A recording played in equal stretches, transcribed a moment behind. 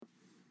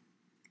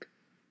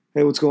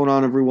Hey, what's going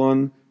on,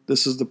 everyone?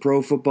 This is the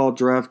Pro Football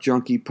Draft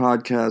Junkie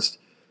podcast.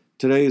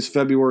 Today is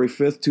February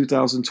 5th,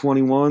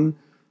 2021,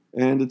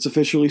 and it's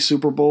officially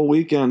Super Bowl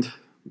weekend.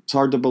 It's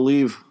hard to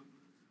believe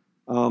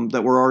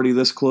that we're already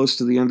this close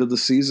to the end of the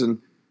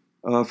season.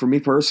 For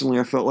me personally,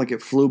 I felt like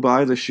it flew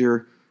by this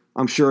year.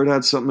 I'm sure it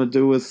had something to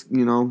do with,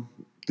 the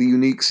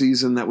unique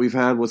season that we've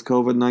had with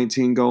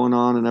COVID-19 going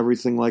on and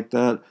everything like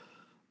that.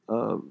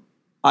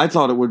 I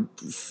thought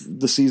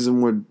the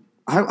season would.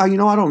 I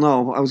don't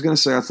know. I was gonna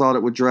say I thought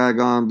it would drag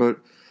on, but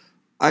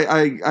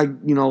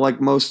like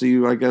most of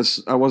you, I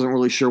guess I wasn't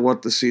really sure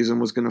what the season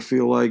was gonna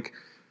feel like.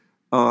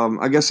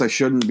 I guess I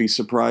shouldn't be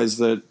surprised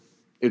that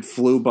it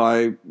flew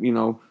by.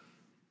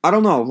 I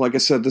don't know. Like I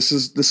said, this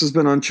has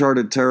been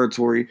uncharted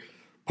territory.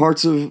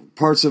 Parts of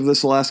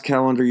this last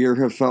calendar year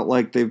have felt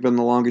like they've been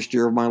the longest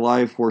year of my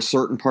life, where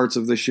certain parts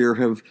of this year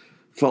have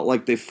felt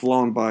like they've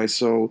flown by.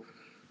 So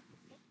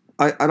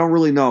I don't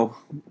really know.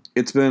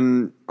 It's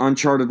been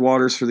uncharted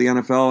waters for the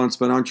NFL, and it's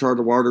been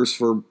uncharted waters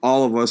for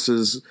all of us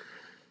as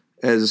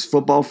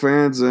football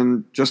fans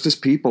and just as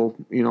people.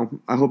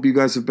 I hope you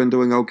guys have been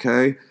doing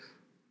okay.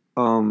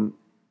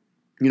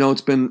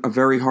 It's been a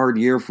very hard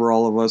year for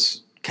all of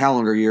us,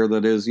 calendar year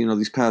that is,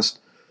 these past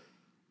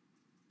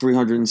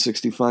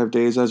 365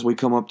 days as we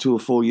come up to a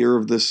full year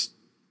of this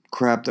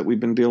crap that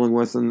we've been dealing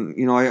with. And,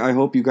 I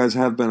hope you guys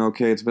have been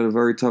okay. It's been a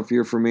very tough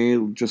year for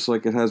me, just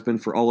like it has been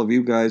for all of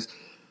you guys.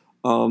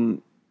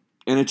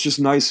 And it's just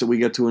nice that we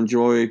get to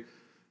enjoy,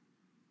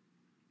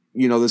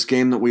 this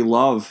game that we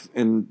love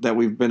and that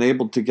we've been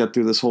able to get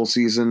through this whole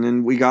season.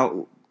 And we got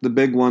the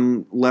big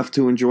one left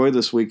to enjoy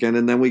this weekend.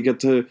 And then we get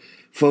to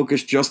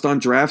focus just on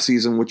draft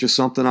season, which is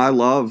something I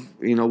love,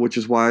 which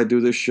is why I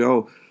do this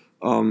show.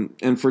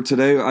 And for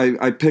today,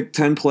 I picked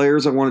 10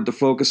 players I wanted to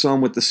focus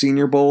on with the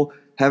Senior Bowl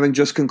having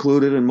just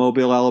concluded in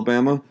Mobile,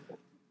 Alabama.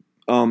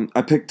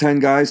 I picked 10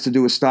 guys to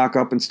do a stock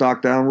up and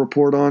stock down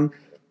report on.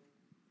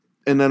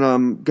 And then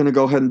I'm going to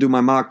go ahead and do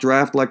my mock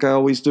draft like I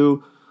always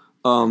do.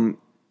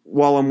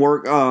 While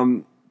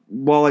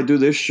I do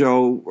this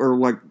show, or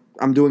like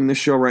I'm doing this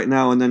show right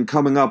now, and then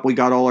coming up we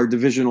got all our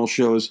divisional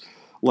shows,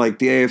 like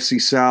the AFC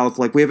South.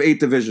 Like we have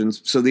 8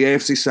 divisions, so the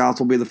AFC South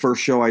will be the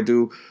first show I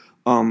do,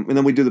 and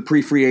then we do the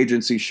pre-free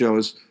agency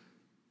shows.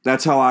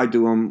 That's how I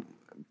do them.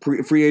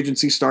 Free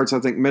agency starts I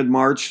think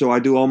mid-March, so I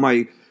do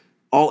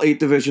all 8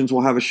 divisions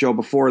will have a show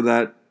before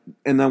that,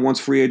 and then once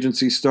free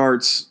agency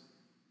starts,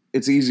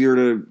 it's easier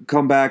to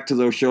come back to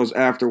those shows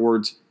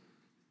afterwards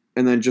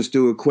and then just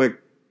do a quick,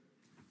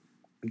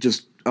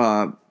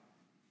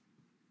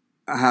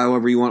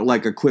 however you want,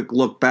 like a quick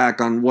look back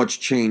on what's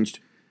changed.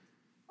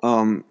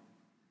 And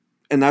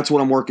that's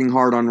what I'm working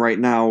hard on right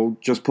now,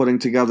 just putting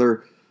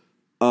together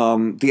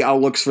the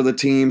outlooks for the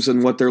teams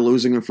and what they're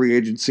losing in free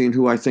agency and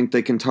who I think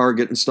they can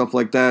target and stuff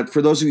like that.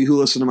 For those of you who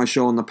listen to my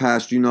show in the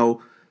past,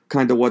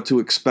 kind of what to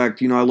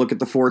expect. I look at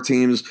the 4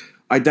 teams,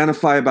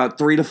 identify about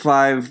 3 to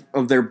 5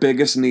 of their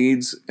biggest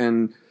needs,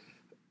 and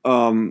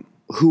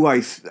who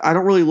I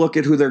don't really look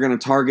at who they're going to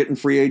target in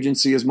free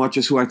agency as much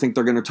as who I think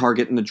they're going to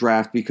target in the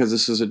draft, because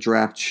this is a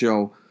draft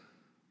show.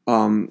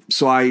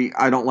 So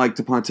I don't like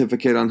to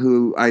pontificate on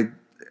who I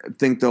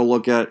think they'll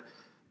look at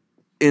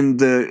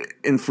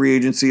in free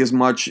agency as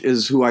much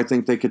as who I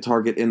think they could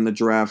target in the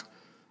draft.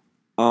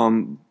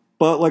 But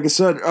like I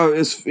said,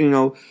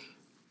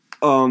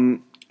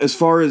 as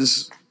far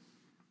as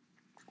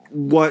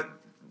what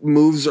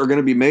moves are going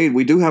to be made,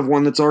 we do have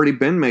one that's already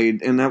been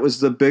made, and that was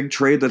the big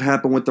trade that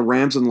happened with the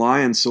Rams and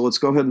Lions. So let's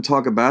go ahead and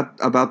talk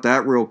about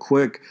that real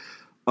quick.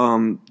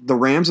 The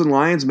Rams and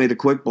Lions made a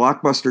quick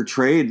blockbuster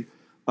trade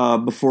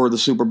before the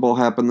Super Bowl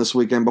happened this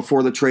weekend,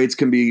 before the trades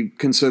can be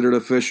considered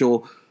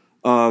official.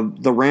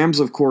 The Rams,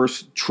 of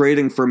course,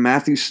 trading for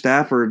Matthew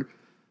Stafford.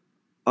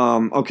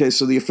 Okay,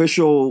 so the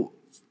official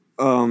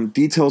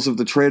details of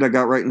the trade I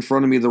got right in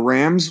front of me. The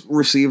Rams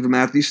received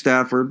Matthew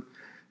Stafford,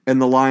 and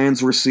the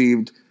Lions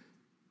received,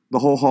 the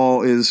whole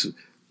haul is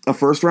a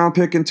first-round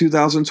pick in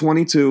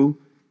 2022,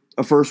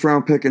 a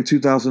first-round pick in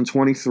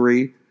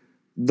 2023,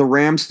 the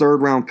Rams'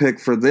 third-round pick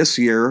for this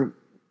year,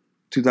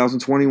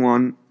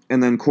 2021,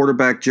 and then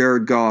quarterback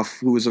Jared Goff,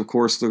 who is, of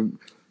course, the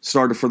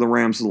starter for the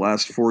Rams the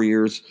last 4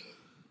 years.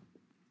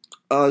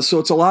 So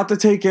it's a lot to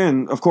take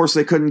in. Of course,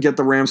 they couldn't get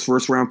the Rams'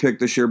 first-round pick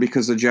this year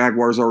because the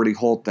Jaguars already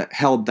held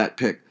that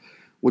pick,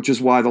 which is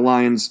why the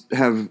Lions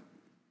have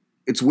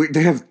 – it's weird.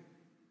 They have –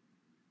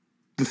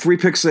 the 3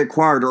 picks they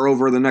acquired are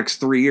over the next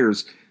 3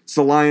 years. It's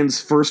the Rams'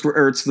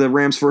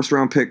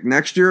 first-round pick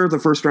next year, the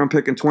first-round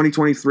pick in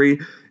 2023,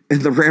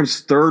 and the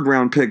Rams'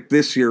 third-round pick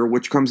this year,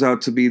 which comes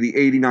out to be the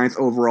 89th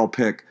overall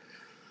pick.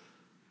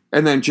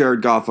 And then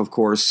Jared Goff, of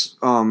course.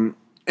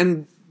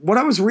 And what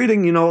I was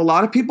reading, a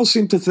lot of people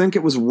seem to think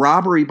it was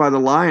robbery by the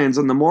Lions,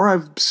 and the more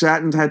I've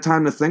sat and had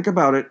time to think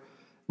about it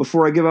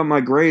before I give out my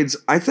grades,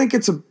 I think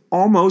it's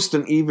almost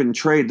an even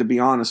trade, to be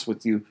honest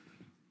with you.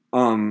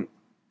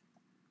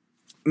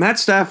 Matt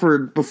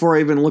Stafford, before I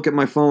even look at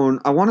my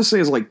phone, I want to say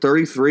is like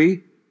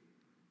 33.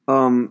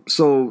 Because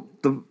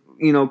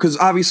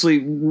obviously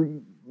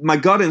my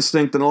gut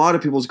instinct and a lot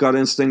of people's gut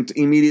instinct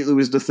immediately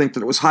was to think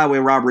that it was highway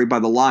robbery by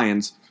the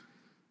Lions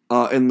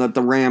and that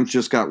the Rams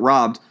just got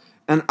robbed.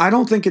 And I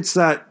don't think it's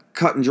that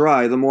cut and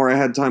dry the more I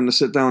had time to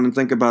sit down and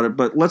think about it.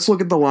 But let's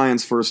look at the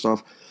Lions first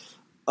off.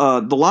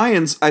 The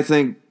Lions, I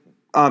think,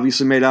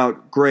 obviously made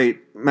out great.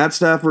 Matt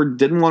Stafford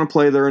didn't want to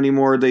play there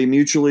anymore. They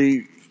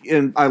mutually,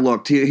 and I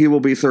looked, he will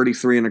be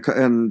 33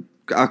 in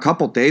a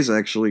couple days,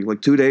 actually,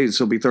 like 2 days,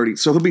 he'll be 30.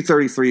 So he'll be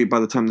 33 by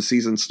the time the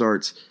season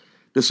starts.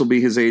 This will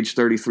be his age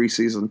 33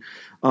 season.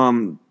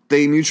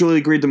 They mutually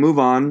agreed to move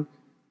on.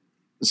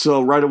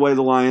 So right away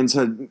the Lions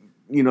had,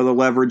 the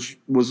leverage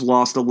was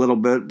lost a little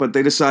bit, but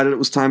they decided it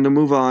was time to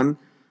move on.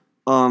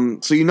 So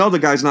the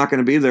guy's not going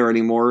to be there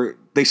anymore.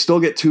 They still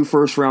get 2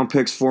 first-round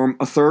picks for him,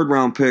 a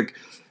third-round pick,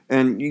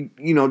 and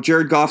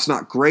Jared Goff's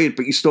not great,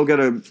 but you still get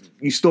a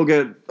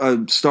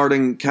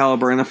starting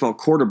caliber NFL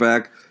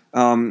quarterback.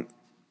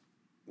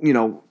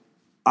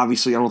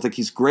 Obviously I don't think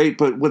he's great,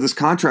 but with his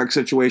contract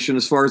situation,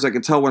 as far as I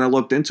could tell when I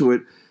looked into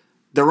it,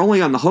 they're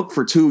only on the hook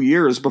for 2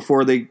 years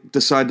before they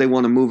decide they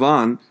want to move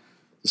on.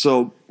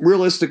 So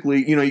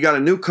realistically, you got a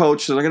new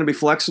coach, so they're going to be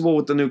flexible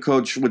with the new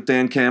coach, with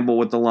Dan Campbell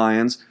with the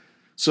Lions.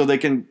 So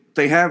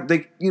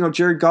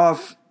Jared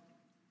Goff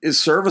is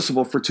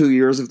serviceable for 2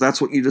 years if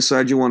that's what you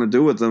decide you want to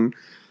do with them.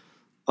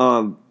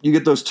 You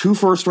get those 2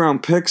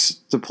 first-round picks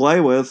to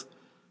play with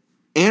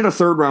and a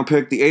third-round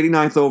pick, the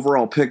 89th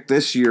overall pick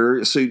this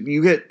year. So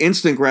you get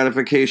instant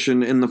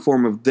gratification in the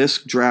form of this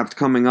draft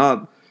coming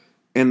up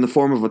in the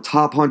form of a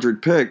top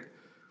 100 pick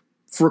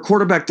for a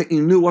quarterback that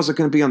you knew wasn't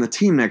going to be on the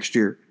team next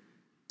year.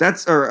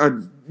 That's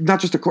not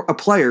just a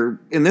player,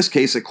 in this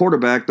case, a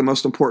quarterback, the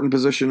most important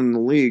position in the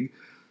league.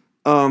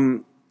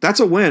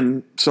 That's a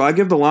win. So I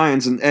give the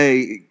Lions an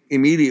A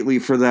immediately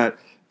for that.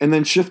 And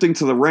then shifting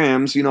to the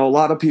Rams, a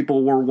lot of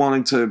people were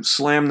wanting to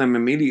slam them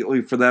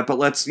immediately for that. But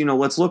let's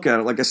look at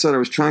it. Like I said, I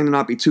was trying to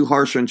not be too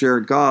harsh on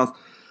Jared Goff.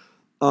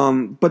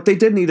 But they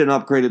did need an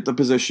upgrade at the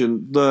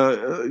position.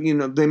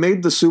 They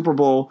made the Super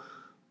Bowl.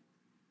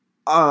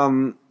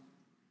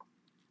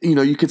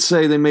 You could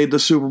say they made the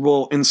Super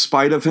Bowl in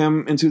spite of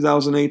him in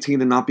 2018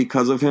 and not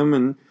because of him.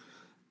 And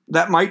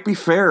that might be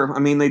fair. I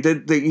mean,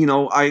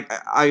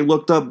 I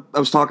looked up, I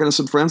was talking to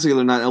some friends the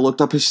other night, and I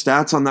looked up his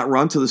stats on that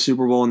run to the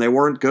Super Bowl, and they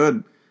weren't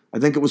good. I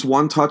think it was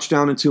 1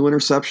 touchdown and 2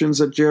 interceptions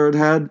that Jared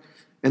had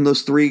in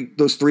those three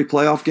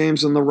playoff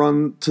games in the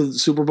run to the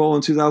Super Bowl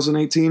in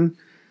 2018.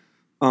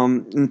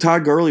 And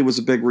Todd Gurley was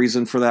a big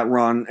reason for that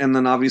run. And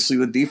then obviously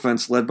the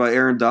defense led by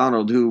Aaron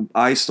Donald, who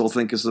I still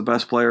think is the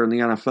best player in the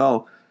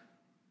NFL.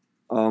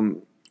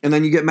 And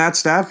then you get Matt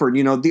Stafford.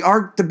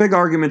 The big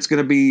argument's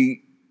going to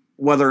be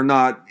whether or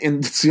not,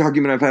 and it's the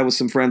argument I've had with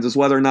some friends, is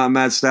whether or not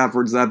Matt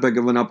Stafford's that big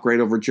of an upgrade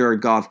over Jared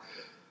Goff.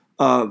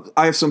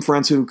 I have some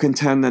friends who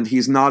contend that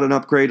he's not an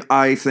upgrade.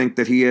 I think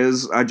that he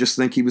is. I just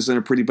think he was in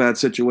a pretty bad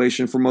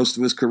situation for most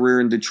of his career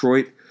in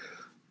Detroit.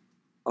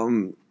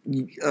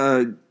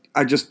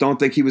 I just don't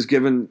think he was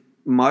given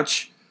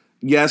much.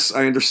 Yes,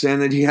 I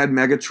understand that he had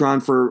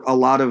Megatron for a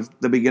lot of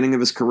the beginning of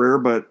his career,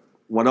 but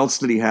what else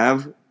did he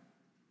have?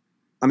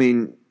 I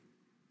mean,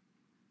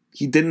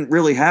 he didn't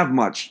really have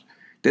much.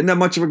 Didn't have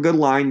much of a good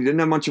line. He didn't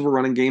have much of a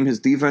running game. His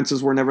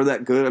defenses were never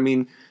that good. I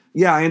mean,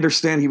 yeah, I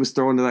understand he was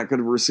throwing to that good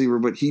of a receiver,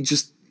 but he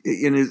just,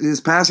 in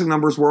his passing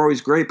numbers were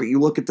always great. But you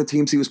look at the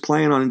teams he was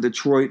playing on in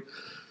Detroit,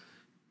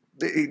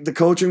 the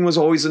coaching was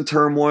always in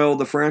turmoil.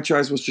 The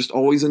franchise was just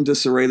always in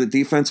disarray. The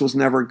defense was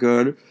never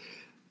good.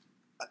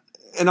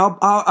 And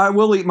I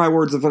will eat my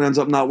words if it ends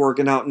up not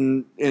working out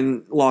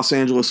in Los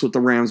Angeles with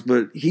the Rams.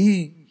 But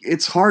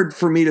it's hard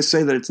for me to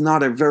say that it's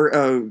not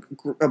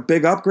a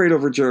big upgrade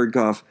over Jared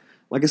Goff.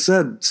 Like I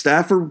said,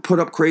 Stafford put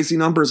up crazy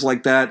numbers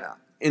like that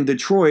in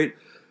Detroit,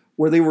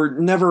 where they were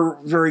never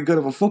very good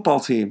of a football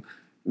team.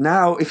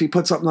 Now, if he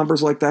puts up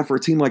numbers like that for a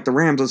team like the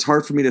Rams, it's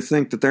hard for me to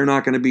think that they're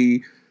not going to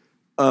be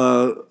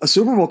a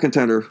Super Bowl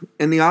contender.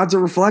 And the odds are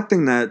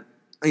reflecting that.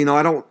 I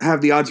don't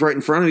have the odds right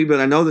in front of me, but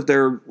I know that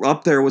they're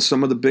up there with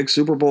some of the big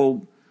Super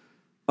Bowl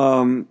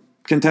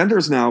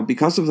contenders now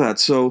because of that.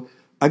 So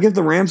I give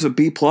the Rams a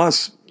B+.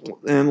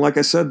 And like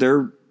I said,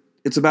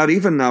 it's about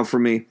even now for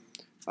me.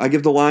 I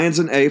give the Lions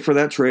an A for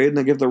that trade, and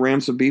I give the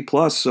Rams a B+.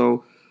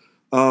 So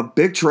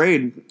big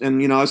trade.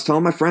 And, I was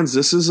telling my friends,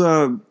 this is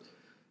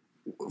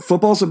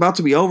football's about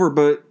to be over,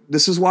 but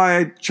this is why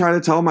I try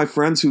to tell my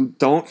friends who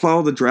don't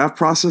follow the draft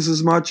process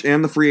as much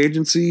and the free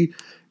agency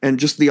and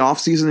just the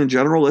offseason in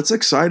general, it's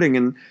exciting.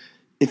 And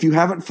if you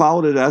haven't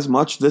followed it as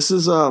much, this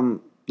is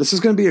going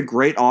to be a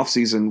great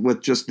offseason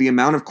with just the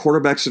amount of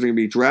quarterbacks that are going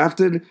to be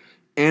drafted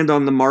and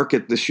on the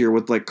market this year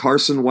with like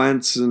Carson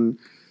Wentz and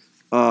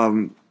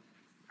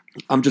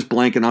I'm just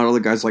blanking out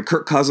other guys like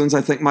Kirk Cousins, I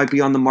think might be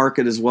on the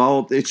market as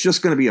well. It's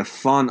just going to be a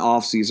fun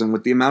offseason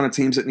with the amount of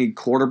teams that need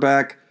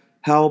quarterback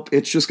help.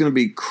 It's just going to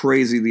be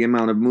crazy the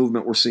amount of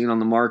movement we're seeing on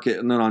the market.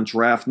 And then on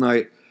draft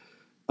night,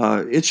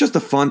 it's just a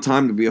fun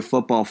time to be a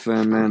football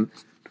fan, man.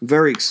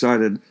 Very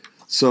excited.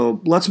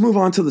 So let's move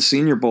on to the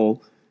Senior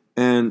Bowl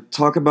and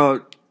talk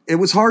about it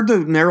was hard to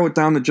narrow it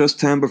down to just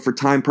 10, but for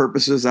time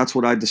purposes, that's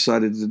what I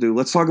decided to do.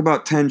 Let's talk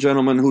about 10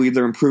 gentlemen who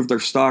either improved their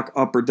stock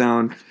up or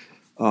down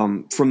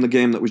from the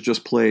game that was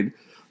just played.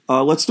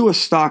 Let's do a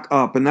stock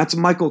up, and that's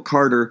Michael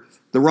Carter,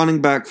 the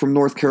running back from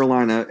North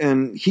Carolina,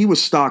 and he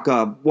was stock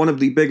up, one of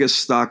the biggest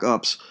stock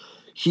ups.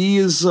 He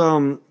is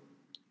a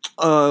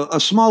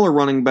smaller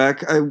running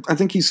back. I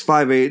think he's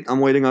 5'8". I'm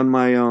waiting on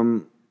my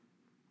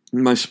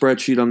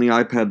spreadsheet on the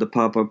iPad to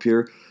pop up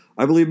here.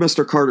 I believe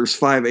Mr. Carter's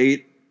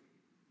 5'8".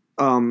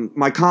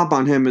 My comp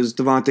on him is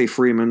Devontae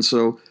Freeman,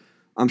 so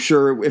I'm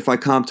sure if I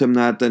comped him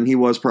that, then he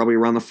was probably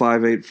around the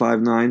 5'8",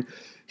 5'9".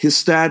 His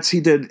stats, he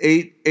did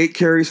eight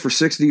carries for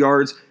 60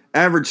 yards,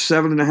 averaged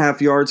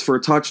 7.5 yards for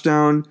a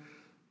touchdown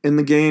in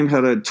the game,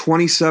 had a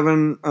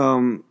 27,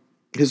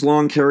 his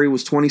long carry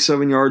was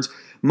 27 yards,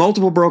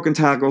 multiple broken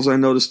tackles I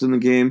noticed in the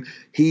game.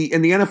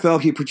 In the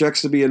NFL, he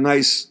projects to be a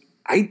nice,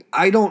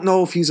 I don't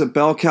know if he's a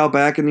bell cow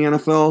back in the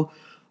NFL,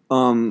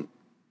 and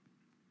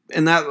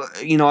that,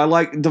 I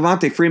like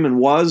Devontae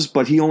Freeman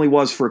but he only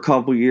was for a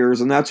couple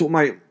years, and that's what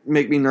might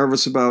make me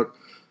nervous about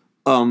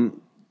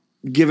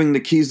giving the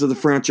keys to the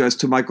franchise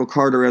to Michael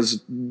Carter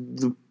as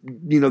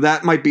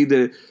that might be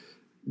the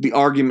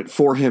argument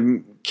for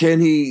him. Can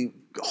he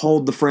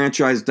hold the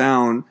franchise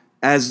down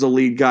as the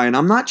lead guy? And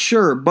I'm not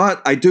sure,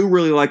 but I do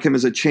really like him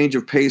as a change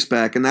of pace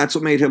back, and that's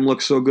what made him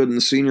look so good in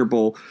the Senior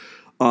Bowl.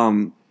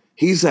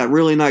 He's that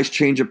really nice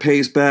change of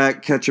pace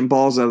back, catching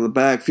balls out of the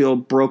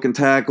backfield, broken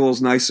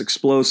tackles, nice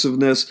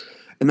explosiveness,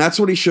 and that's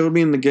what he showed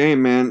me in the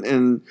game, man.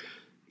 And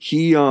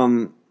he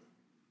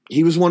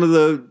was one of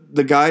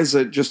the guys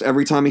that just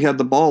every time he had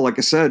the ball, like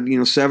I said,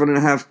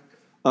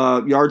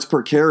 7.5 yards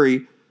per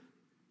carry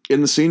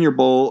in the Senior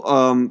Bowl.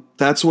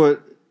 That's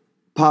what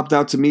popped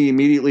out to me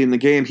immediately in the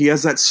game. He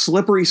has that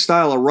slippery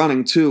style of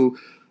running too.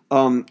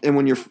 And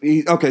when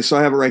so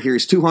I have it right here.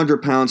 He's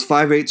 200 pounds,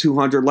 5'8",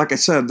 200. Like I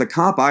said, the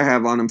comp I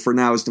have on him for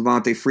now is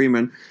Devontae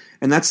Freeman,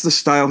 and that's the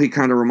style he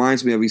kind of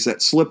reminds me of. He's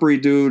that slippery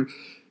dude.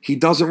 He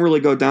doesn't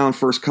really go down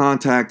first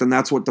contact, and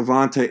that's how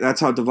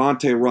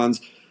Devontae runs.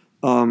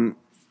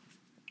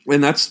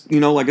 And that's,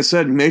 like I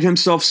said, made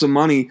himself some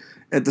money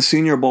at the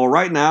Senior Bowl.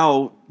 Right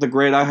now, the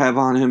grade I have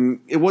on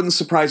him, it wouldn't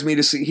surprise me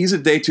to see, he's a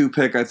day 2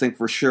 pick, I think,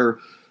 for sure.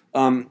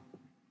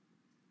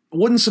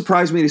 Wouldn't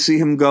surprise me to see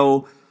him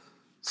go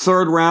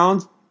 3rd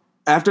round.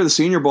 After the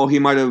Senior Bowl, he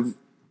might have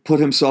put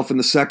himself in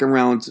the 2nd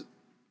round.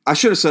 I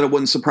should have said it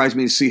wouldn't surprise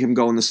me to see him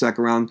go in the 2nd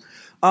round.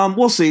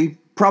 We'll see.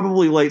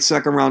 Probably late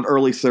 2nd round,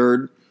 early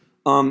 3rd.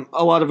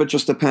 A lot of it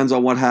just depends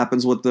on what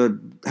happens with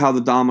how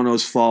the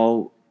dominoes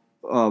fall.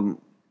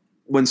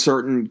 When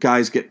certain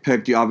guys get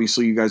picked,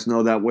 obviously you guys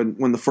know that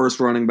when the first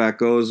running back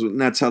goes,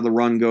 and that's how the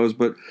run goes.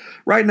 But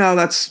right now,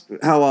 that's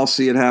how I'll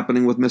see it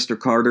happening with Mr.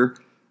 Carter.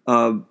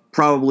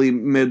 Probably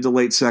mid to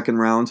late 2nd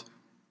round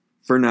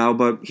for now,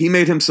 but he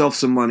made himself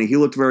some money. He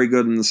looked very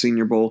good in the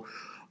Senior Bowl.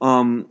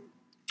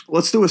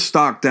 Let's do a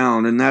stock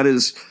down, and that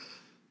is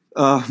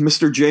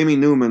Mr. Jamie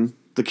Newman.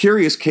 The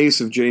curious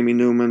case of Jamie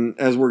Newman,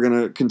 as we're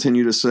going to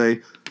continue to say.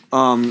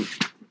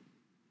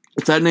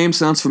 If that name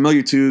sounds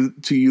familiar to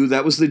you,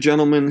 that was the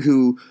gentleman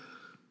who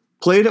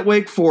played at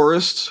Wake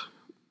Forest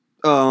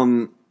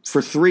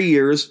for 3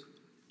 years,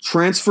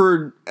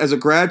 transferred as a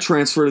grad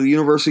transfer to the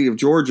University of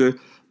Georgia.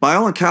 By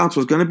all accounts,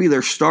 was going to be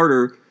their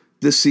starter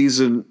this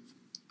season,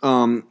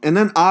 and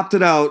then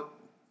opted out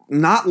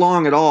not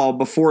long at all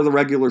before the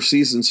regular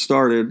season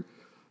started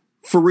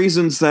for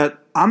reasons that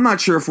I'm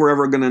not sure if we're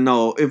ever going to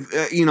know.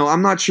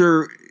 I'm not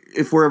sure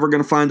if we're ever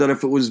going to find out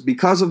if it was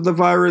because of the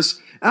virus.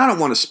 I don't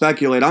want to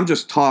speculate. I'm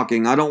just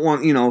talking. I don't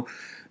want,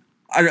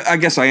 I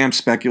guess I am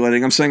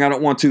speculating. I'm saying I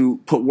don't want to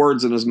put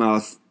words in his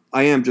mouth.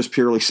 I am just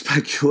purely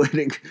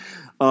speculating.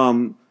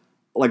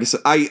 Like I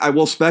said, I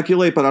will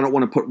speculate, but I don't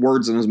want to put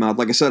words in his mouth.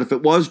 Like I said, if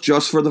it was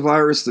just for the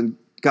virus, then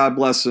God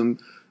bless him.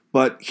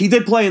 But he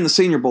did play in the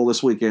Senior Bowl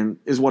this weekend,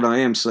 is what I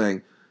am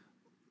saying.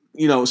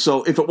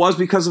 So if it was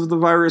because of the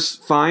virus,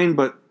 fine,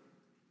 but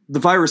the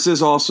virus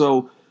is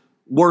also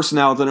worse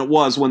now than it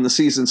was when the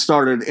season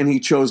started and he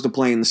chose to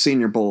play in the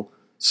Senior Bowl.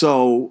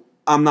 So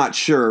I'm not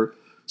sure.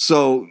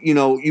 So,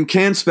 you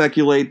can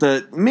speculate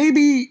that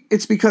maybe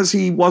it's because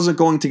he wasn't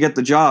going to get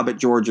the job at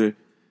Georgia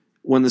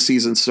when the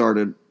season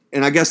started.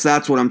 And I guess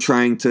that's what I'm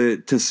trying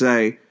to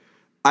say.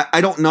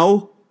 I don't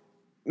know.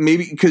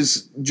 Maybe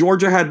because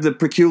Georgia had the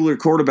peculiar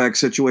quarterback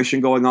situation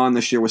going on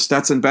this year with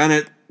Stetson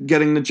Bennett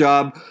getting the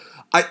job.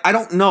 I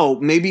don't know.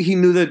 Maybe he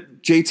knew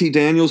that JT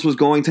Daniels was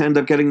going to end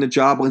up getting the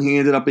job when he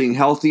ended up being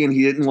healthy and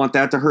he didn't want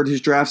that to hurt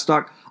his draft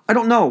stock. I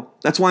don't know.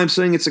 That's why I'm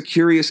saying it's a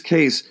curious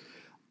case.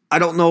 I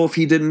don't know if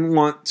he didn't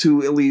want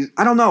to at least –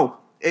 I don't know.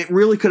 It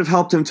really could have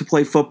helped him to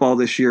play football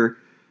this year.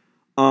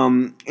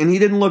 And he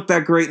didn't look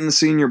that great in the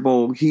Senior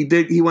Bowl.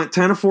 He went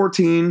 10 of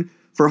 14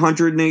 for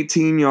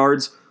 118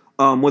 yards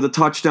with a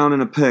touchdown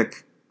and a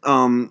pick.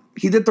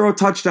 He did throw a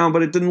touchdown,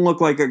 but it didn't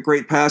look like a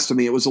great pass to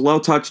me. It was a low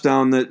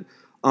touchdown that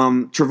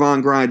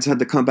Trevon Grimes had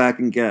to come back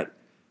and get.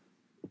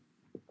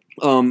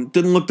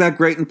 Didn't look that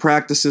great in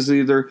practices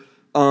either.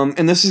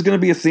 And this is going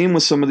to be a theme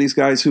with some of these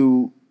guys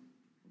who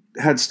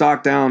had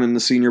stock down in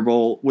the Senior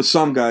Bowl, with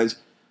some guys.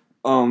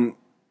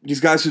 These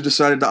guys who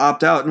decided to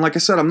opt out. And like I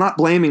said, I'm not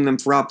blaming them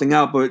for opting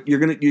out, but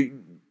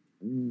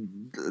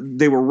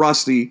they were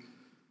rusty.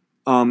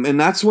 And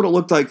that's what it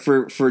looked like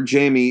for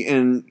Jamie.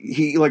 And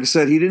he, like I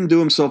said, he didn't do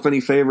himself any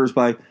favors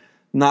by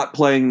not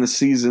playing the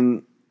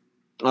season.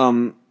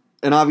 And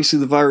obviously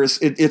the virus,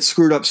 it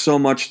screwed up so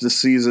much this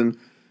season.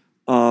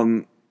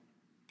 And,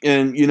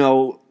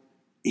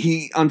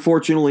 he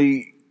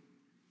unfortunately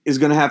is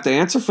going to have to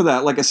answer for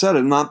that. Like I said,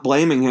 I'm not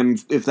blaming him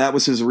if that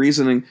was his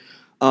reasoning.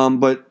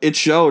 But it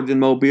showed in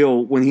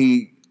Mobile when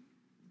he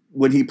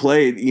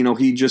played,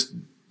 he just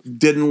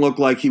didn't look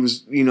like he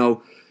was,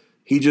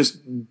 he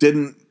just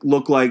didn't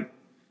look like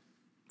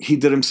he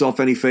did himself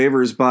any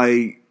favors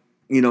by,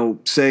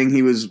 saying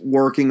he was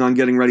working on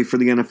getting ready for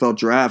the NFL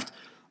draft.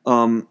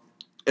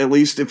 At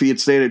least if he had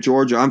stayed at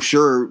Georgia, I'm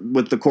sure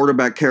with the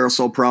quarterback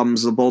carousel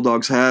problems the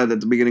Bulldogs had at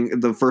the beginning,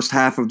 the first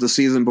half of the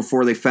season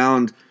before they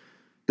found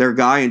their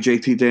guy in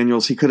JT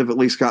Daniels, he could have at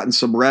least gotten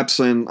some reps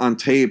in on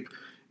tape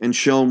and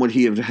shown what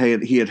he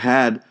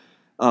had.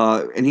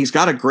 And he's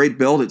got a great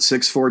build at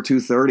 6'4",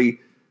 230.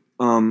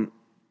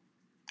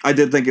 I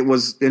did think it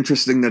was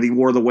interesting that he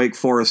wore the Wake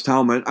Forest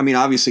helmet. I mean,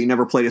 obviously he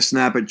never played a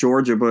snap at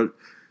Georgia, but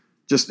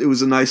just it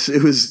was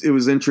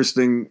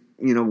interesting,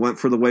 went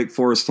for the Wake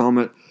Forest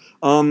helmet.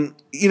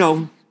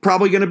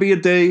 Probably going to be a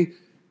day.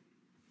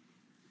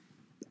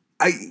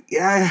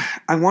 I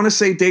want to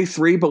say day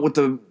 3, but with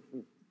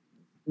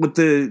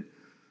the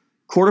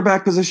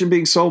quarterback position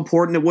being so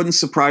important, it wouldn't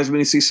surprise me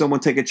to see someone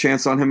take a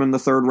chance on him in the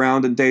 3rd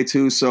round in day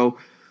 2. So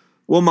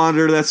we'll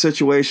monitor that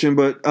situation.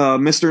 But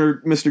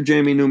Mr.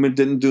 Jamie Newman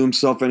didn't do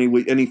himself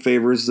any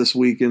favors this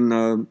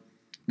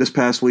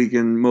past week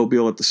in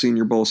Mobile at the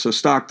Senior Bowl. So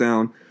stock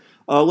down.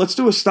 Let's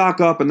do a stock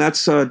up, and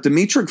that's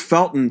Demetric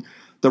Felton,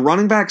 the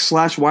running back /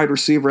 wide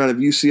receiver out of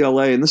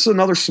UCLA. And this is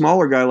another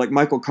smaller guy like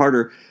Michael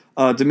Carter.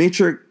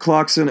 Demetric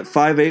clocks in at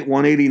 5'8",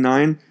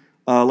 189.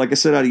 Like I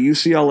said, out of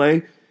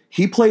UCLA.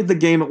 He played the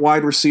game at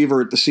wide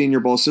receiver at the Senior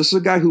Bowl. So this is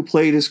a guy who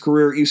played his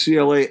career at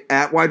UCLA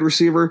at wide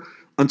receiver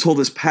until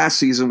this past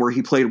season where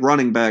he played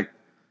running back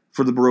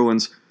for the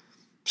Bruins.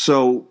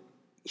 So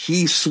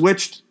he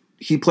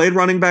played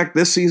running back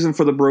this season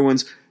for the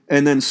Bruins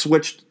and then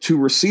switched to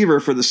receiver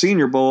for the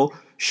Senior Bowl,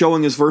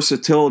 showing his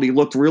versatility.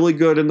 Looked really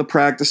good in the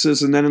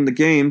practices and then in the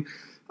game.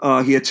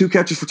 He had 2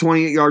 catches for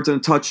 28 yards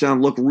and a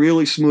touchdown, looked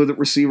really smooth at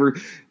receiver.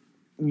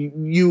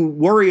 You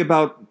worry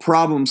about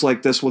problems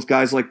like this with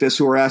guys like this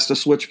who are asked to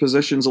switch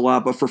positions a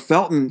lot, but for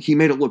Felton, he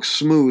made it look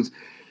smooth.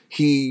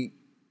 He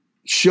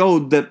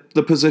showed that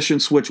the position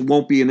switch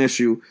won't be an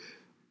issue,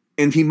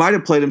 and he might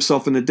have played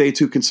himself in the day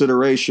 2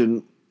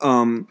 consideration.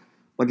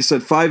 Like I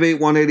said,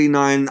 5'8",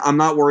 189. I'm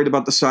not worried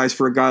about the size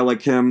for a guy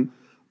like him.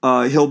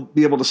 He'll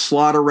be able to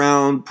slot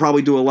around,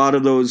 probably do a lot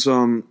of those,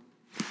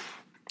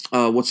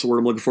 what's the word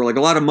I'm looking for? Like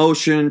a lot of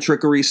motion,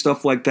 trickery,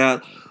 stuff like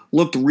that.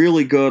 Looked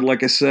really good,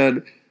 like I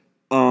said.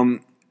 You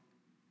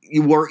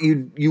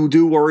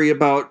do worry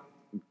about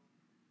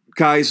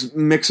guys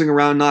mixing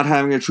around, not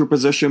having a true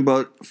position,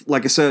 but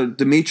like I said,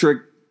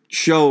 Demetric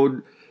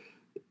showed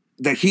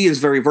that he is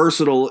very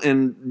versatile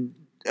and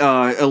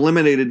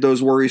eliminated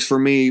those worries for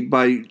me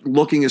by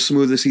looking as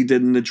smooth as he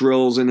did in the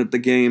drills and at the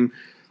game,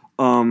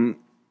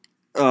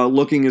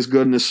 looking as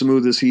good and as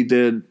smooth as he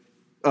did.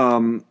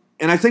 And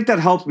I think that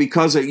helped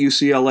because at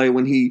UCLA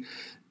when he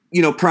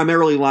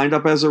primarily lined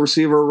up as a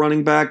receiver or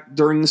running back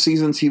during the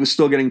seasons, he was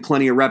still getting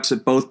plenty of reps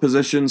at both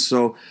positions.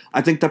 So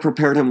I think that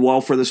prepared him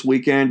well for this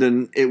weekend,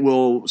 and it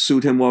will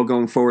suit him well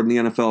going forward in the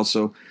NFL.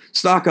 So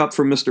stock up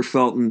for Mr.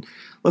 Felton.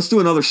 Let's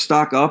do another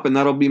stock up, and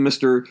that'll be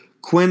Mr.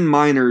 Quinn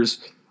Miners,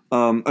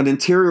 an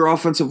interior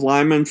offensive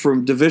lineman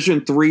from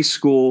Division III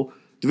school,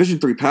 Division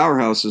III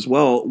powerhouse as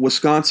well,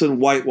 Wisconsin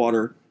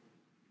Whitewater.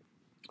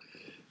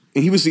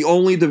 And he was the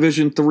only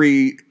Division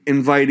III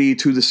invitee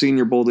to the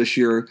Senior Bowl this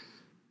year.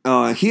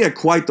 He had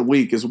quite the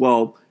week as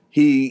well.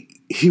 He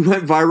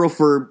went viral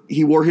for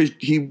he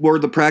wore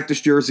the practice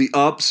jersey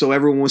up so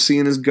everyone was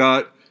seeing his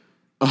gut.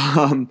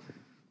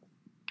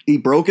 He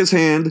broke his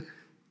hand,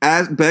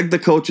 begged the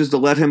coaches to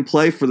let him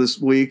play for this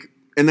week,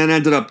 and then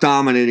ended up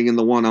dominating in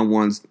the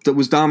one-on-ones. That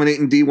was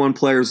dominating D1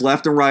 players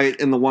left and right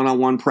in the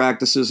one-on-one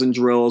practices and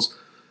drills.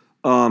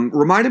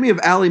 Reminded me of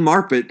Ali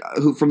Marpet,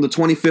 who from the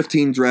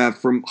 2015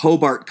 draft from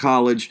Hobart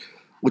College,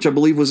 which I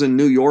believe was in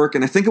New York,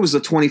 and I think it was the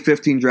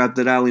 2015 draft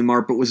that Ali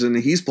Marpet was in.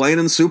 He's playing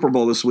in the Super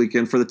Bowl this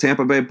weekend for the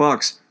Tampa Bay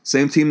Bucks,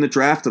 same team that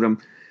drafted him.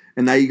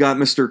 And now you got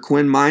Mr.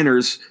 Quinn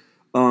Miners,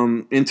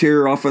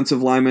 interior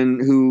offensive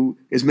lineman who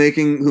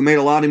made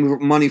a lot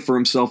of money for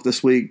himself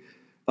this week.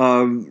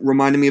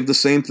 Reminded me of the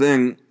same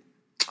thing.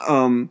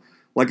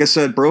 Like I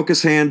said, broke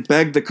his hand,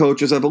 begged the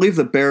coaches. I believe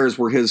the Bears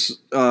were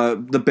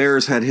the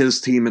Bears had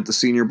his team at the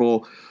Senior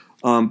Bowl.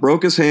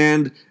 Broke his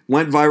hand,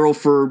 went viral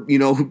for,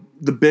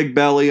 the big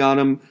belly on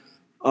him.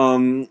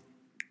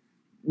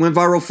 Went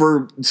viral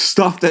for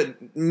stuff that,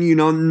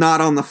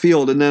 not on the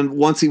field. And then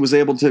once he was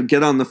able to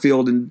get on the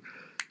field and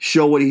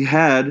show what he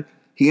had,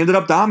 he ended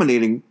up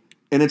dominating.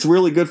 And it's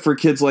really good for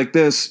kids like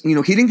this. He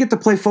didn't get to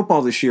play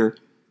football this year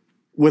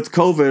with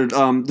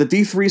COVID. The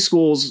D3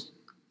 schools,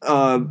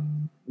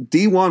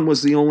 D1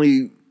 was the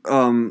only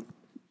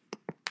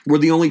were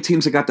the only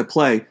teams that got to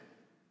play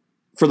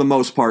for the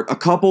most part. A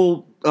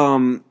couple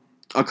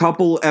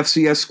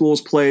FCS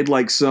schools played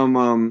like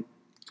some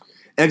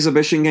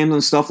exhibition games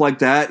and stuff like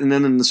that, and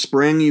then in the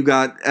spring you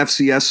got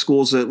FCS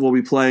schools that will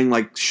be playing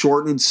like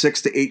shortened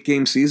 6 to 8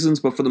 game seasons.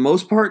 But for the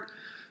most part,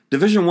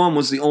 Division I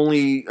was the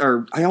only,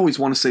 or I always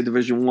want to say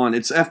Division I.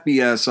 It's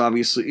FBS,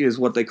 obviously, is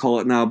what they call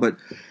it now, but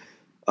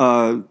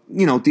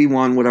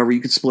D1, whatever, you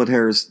could split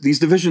hairs. These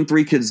Division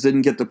III kids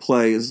didn't get to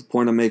play, is the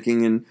point I'm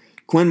making, and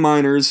Quinn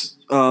Miners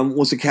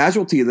was a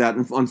casualty of that,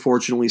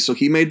 unfortunately, so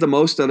he made the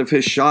most out of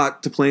his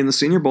shot to play in the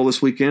Senior Bowl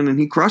this weekend, and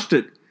he crushed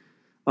it.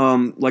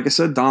 Like I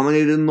said,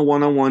 dominated in the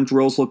one-on-one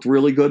drills, looked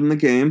really good in the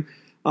game,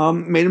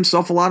 made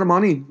himself a lot of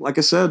money. Like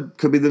I said,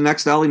 could be the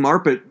next Ali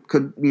Marpet,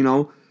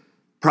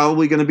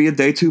 probably going to be a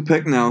day 2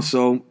 pick now,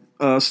 so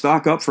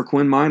stock up for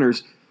Quinn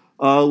Miners.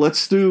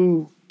 Let's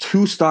do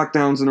 2 stock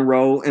downs in a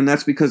row, and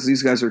that's because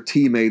these guys are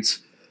teammates.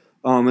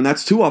 And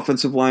that's 2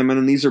 offensive linemen,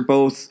 and these are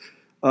both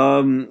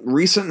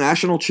recent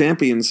national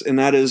champions, and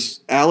that is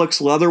Alex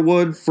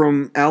Leatherwood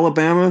from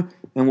Alabama,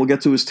 and we'll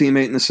get to his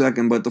teammate in a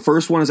second. But the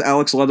first one is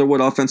Alex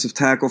Leatherwood, offensive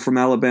tackle from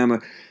Alabama.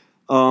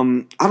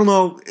 I don't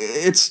know.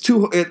 I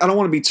don't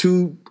want to be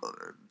too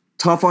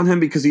tough on him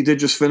because he did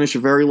just finish a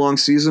very long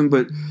season,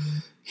 but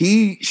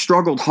he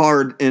struggled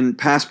hard in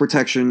pass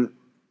protection,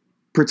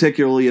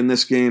 particularly in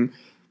this game,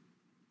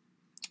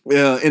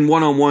 in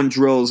one-on-one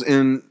drills.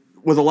 And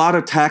with a lot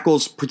of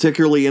tackles,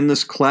 particularly in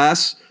this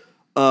class,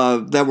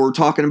 that we're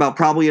talking about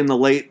probably in the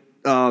late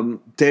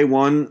day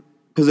 1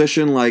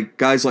 position, like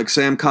guys like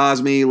Sam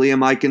Cosmi,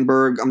 Liam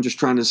Eichenberg. I'm just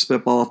trying to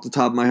spitball off the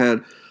top of my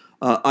head.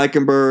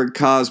 Eichenberg,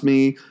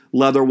 Cosmi,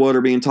 Leatherwood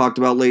are being talked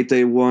about late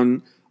day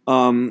 1.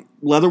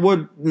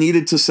 Leatherwood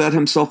needed to set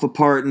himself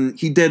apart, and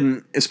he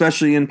didn't,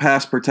 especially in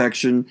pass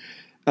protection.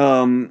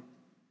 And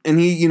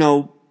he,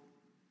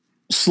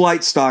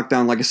 slight stock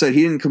down. Like I said,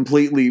 he didn't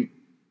completely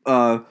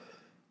fall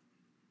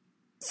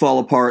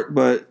apart,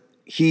 but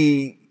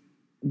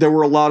there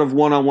were a lot of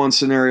one-on-one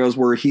scenarios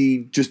where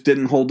he just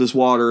didn't hold his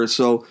water.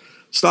 So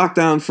stock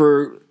down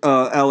for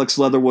Alex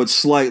Leatherwood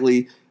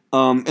slightly.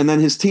 And then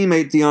his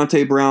teammate,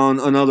 Deonte Brown,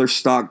 another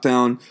stock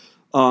down.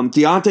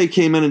 Deonte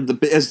came in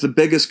as the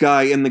biggest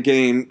guy in the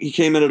game. He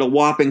came in at a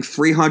whopping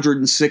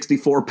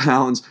 364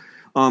 pounds.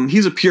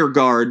 He's a pure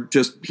guard.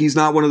 He's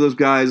not one of those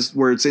guys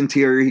where it's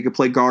interior. He could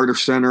play guard or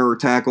center or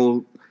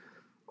tackle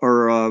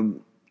or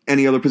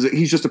any other position.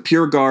 He's just a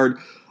pure guard.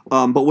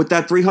 But with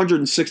that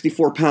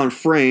 364-pound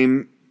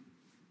frame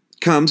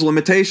comes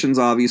limitations,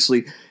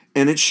 obviously,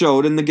 and it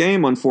showed in the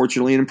game,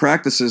 unfortunately, and in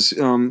practices.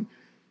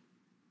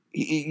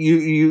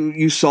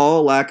 You saw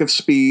a lack of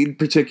speed,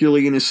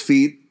 particularly in his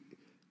feet.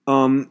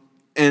 And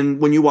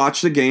when you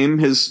watch the game,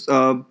 his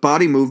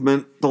body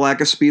movement, the lack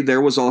of speed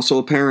there was also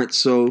apparent.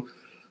 So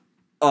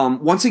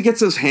once he gets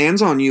his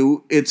hands on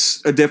you,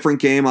 it's a different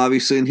game,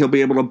 obviously, and he'll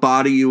be able to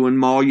body you and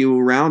maul you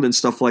around and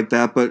stuff like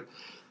that. But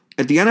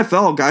at the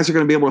NFL, guys are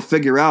going to be able to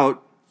figure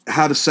out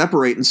how to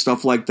separate and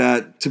stuff like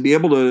that to be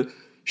able to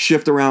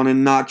shift around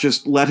and not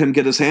just let him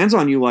get his hands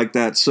on you like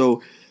that.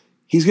 So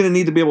he's going to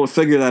need to be able to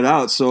figure that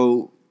out.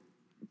 So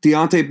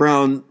Deonte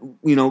Brown,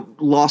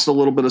 lost a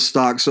little bit of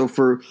stock. So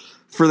for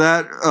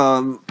that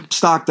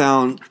stock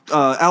down,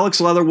 Alex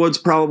Leatherwood's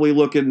probably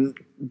looking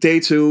day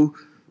 2,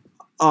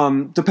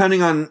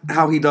 depending on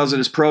how he does at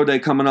his pro day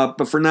coming up.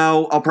 But for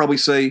now, I'll probably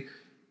say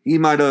he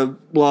might have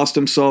lost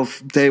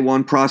himself day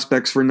 1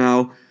 prospects for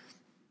now.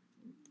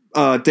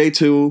 Day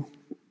 2,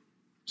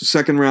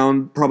 second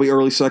round, probably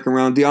early second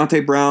round.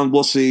 Deonte Brown,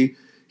 we'll see.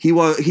 He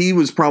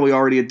was probably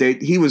already a day.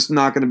 He was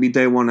not going to be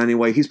day 1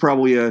 anyway. He's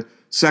probably a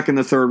second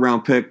to third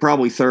round pick,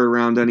 probably third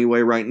round anyway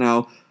right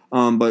now.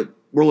 But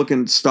we're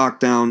looking stock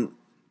down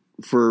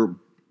for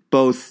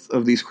both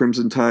of these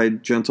Crimson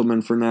Tide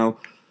gentlemen for now.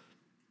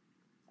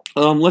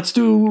 Let's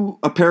do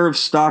a pair of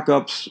stock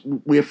ups.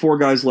 We have 4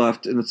 guys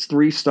left, and it's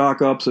 3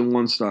 stock ups and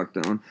 1 stock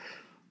down.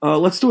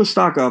 Let's do a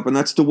stock up, and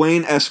that's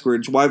D'Wayne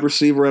Eskridge, wide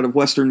receiver out of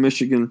Western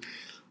Michigan.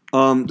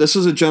 This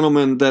is a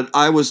gentleman that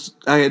I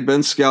had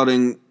been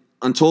scouting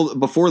until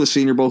before the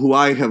Senior Bowl, who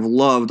I have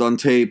loved on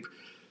tape.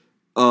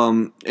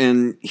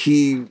 And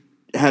he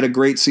had a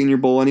great Senior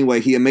Bowl anyway.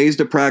 He amazed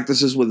at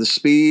practices with his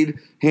speed,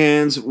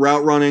 hands,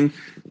 route running.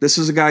 This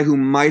is a guy who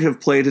might have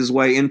played his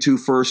way into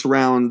first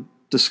round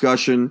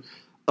discussion.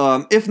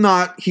 If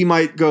not, he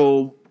might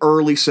go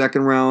early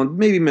second round,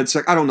 maybe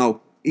mid-second. I don't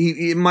know.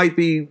 It might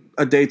be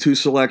a day 2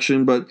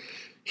 selection, but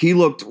he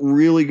looked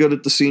really good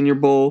at the Senior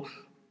Bowl.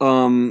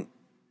 My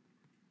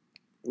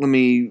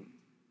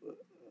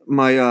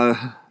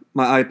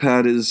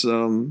iPad is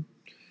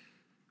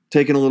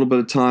taking a little bit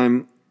of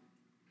time.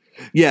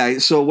 Yeah,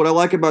 so what I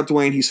like about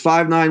D'Wayne, he's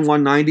 5'9",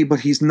 190,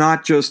 but he's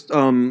not just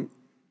a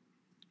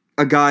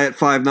guy at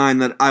 5'9"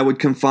 that I would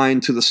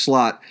confine to the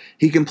slot.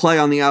 He can play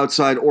on the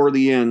outside or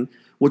the in,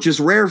 which is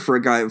rare for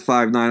a guy at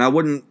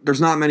 5'9".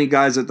 There's not many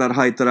guys at that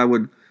height that I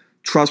would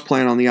trust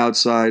playing on the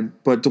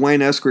outside, but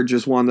D'Wayne Eskridge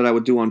is one that I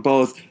would do on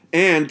both,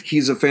 and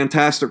he's a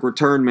fantastic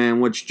return man,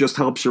 which just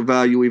helps your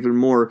value even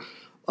more.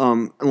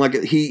 And like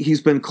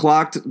he's been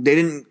clocked.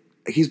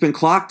 He's been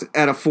clocked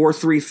at a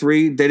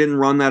 4.33. They didn't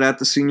run that at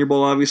the Senior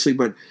Bowl, obviously,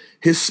 but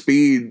his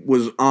speed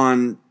was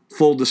on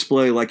full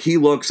display. Like he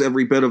looks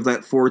every bit of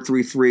that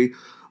 4.33.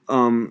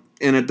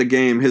 And at the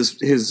game,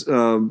 his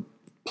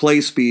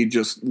play speed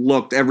just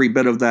looked every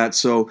bit of that.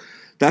 So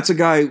that's a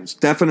guy's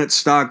definite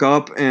stock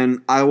up,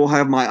 and I will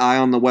have my eye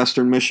on the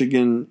Western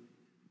Michigan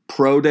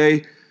Pro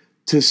Day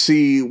to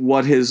see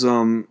what his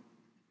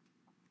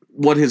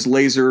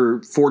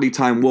laser 40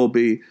 time will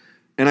be.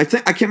 And I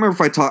can't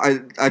remember if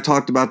I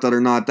talked about that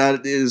or not.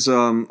 That is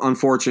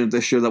unfortunate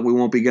this year that we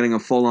won't be getting a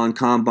full on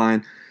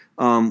combine.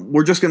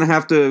 We're just going to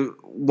have to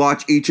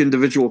watch each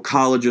individual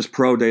college's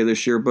pro day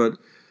this year, but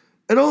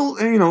it'll,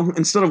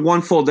 instead of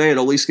one full day,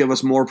 it'll at least give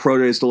us more pro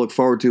days to look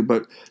forward to.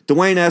 But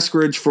Dwayne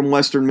Eskridge from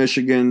Western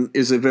Michigan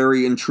is a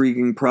very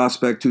intriguing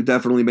prospect who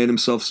definitely made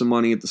himself some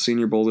money at the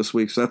Senior Bowl this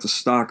week. So that's a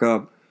stock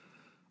up.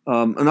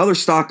 Another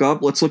stock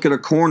up. Let's look at a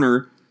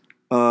corner.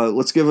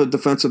 Let's give a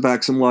defensive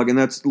back some love, and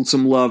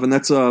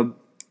that's a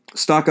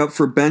stock up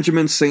for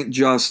Benjamin St.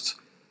 Just,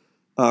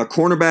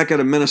 cornerback out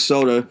of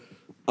Minnesota.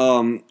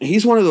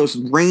 He's one of those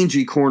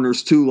rangy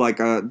corners too, like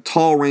a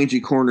tall, rangy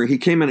corner. He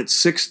came in at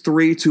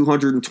 6'3",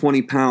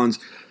 220 pounds.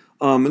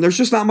 And there's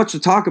just not much to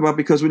talk about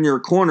because when you're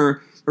a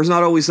corner, there's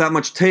not always that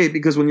much tape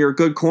because when you're a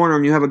good corner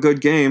and you have a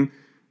good game,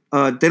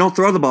 they don't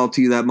throw the ball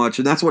to you that much.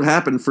 And that's what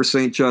happened for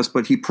St. Just.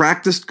 But he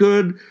practiced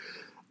good,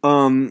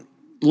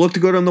 looked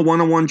good on the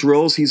one-on-one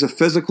drills. He's a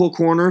physical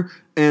corner.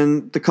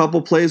 And the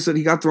couple plays that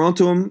he got thrown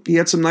to him, he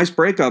had some nice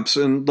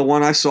breakups. And the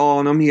one I saw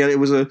on him, it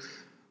was a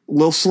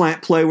little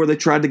slant play where they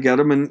tried to get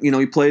him, and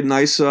he played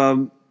nice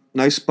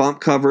bump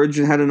coverage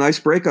and had a nice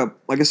breakup.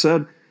 Like I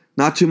said,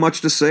 not too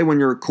much to say when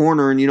you're a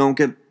corner and you don't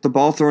get the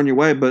ball thrown your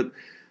way, but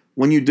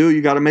when you do,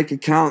 you got to make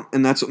it count,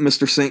 and that's what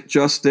Mr. St.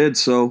 Just did.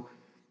 So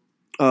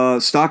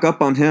stock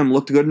up on him.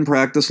 Looked good in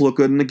practice, looked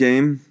good in the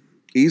game.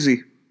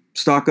 Easy.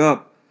 Stock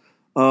up.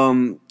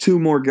 Two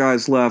more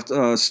guys left.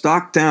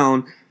 Stock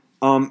down,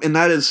 and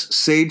that is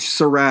Sage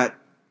Surratt,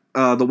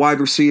 the wide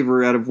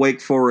receiver out of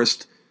Wake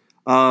Forest.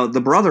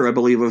 The brother, I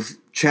believe, of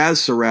Chaz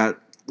Surratt,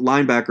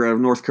 linebacker out of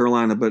North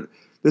Carolina. But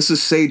this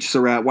is Sage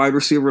Surratt, wide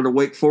receiver at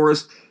Wake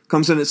Forest.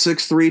 Comes in at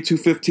 6'3",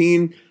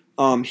 215.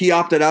 He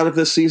opted out of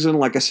this season.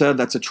 Like I said,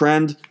 that's a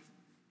trend.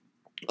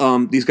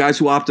 These guys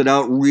who opted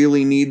out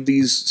really need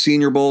these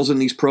Senior Bowls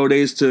and these pro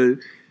days to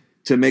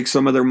make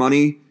some of their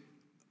money,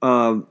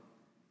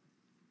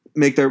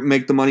 make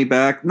the money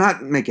back.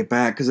 Not make it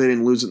back because they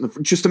didn't lose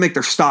it, just to make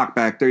their stock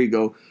back. There you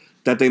go.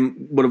 That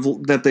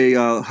they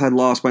had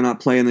lost by not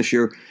playing this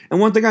year.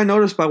 And one thing I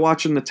noticed by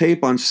watching the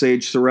tape on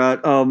Sage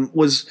Surratt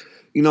was,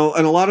 and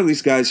a lot of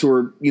these guys who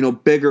are,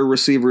 bigger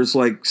receivers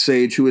like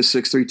Sage, who is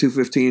 6'3",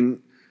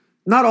 215,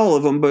 not all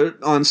of them,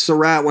 but on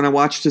Surratt, when I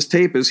watched his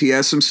tape, is he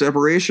has some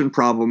separation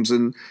problems.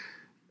 And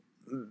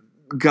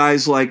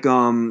guys like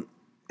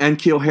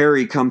N'Keal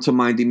Harry come to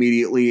mind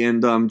immediately,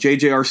 and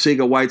J.J.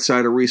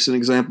 Arcega-Whiteside are recent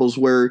examples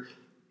where.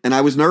 And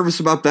I was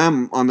nervous about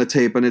them on the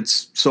tape, and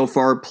it's so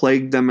far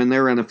plagued them in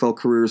their NFL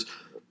careers.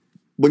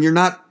 When you're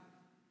not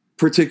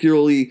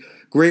particularly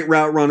great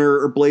route runner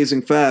or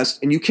blazing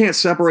fast, and you can't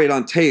separate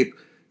on tape,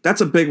 that's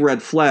a big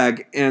red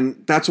flag,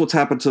 and that's what's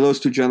happened to those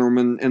two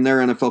gentlemen in their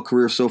NFL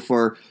careers so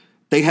far.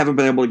 They haven't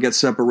been able to get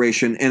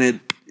separation,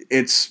 and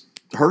it's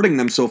hurting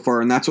them so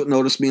far, and that's what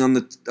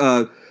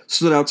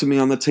stood out to me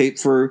on the tape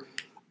for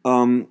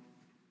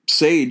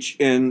Sage,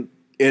 and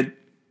it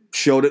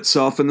showed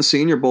itself in the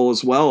Senior Bowl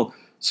as well.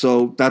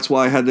 So that's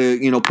why I had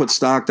to, put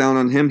stock down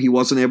on him. He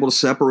wasn't able to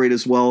separate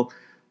as well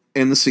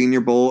in the Senior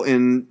Bowl.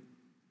 And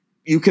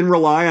you can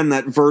rely on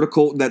that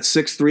vertical, that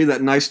 6'3",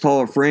 that nice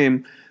taller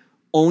frame,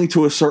 only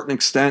to a certain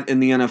extent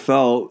in the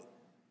NFL.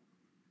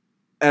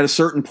 At a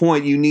certain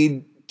point, you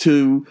need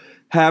to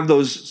have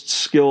those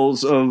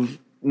skills of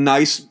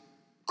nice,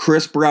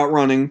 crisp route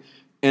running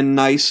and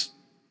nice,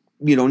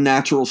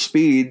 natural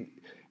speed.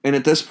 And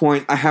at this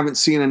point, I haven't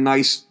seen a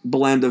nice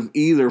blend of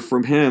either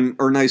from him,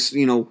 or nice,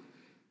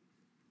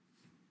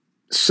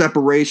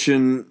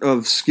 separation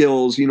of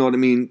skills, you know what I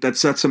mean, that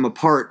sets him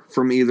apart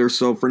from either.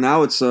 So for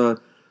now, it's a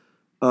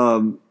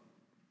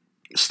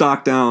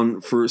stock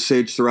down for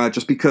Sage Surratt,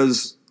 just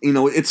because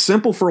it's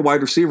simple for a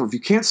wide receiver. If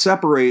you can't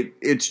separate,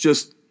 it's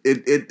just the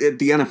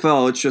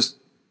NFL.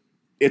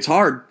 It's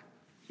hard,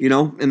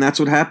 and that's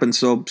what happens.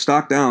 So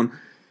stock down.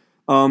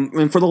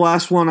 And for the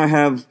last one, I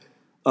have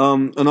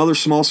another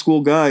small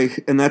school guy,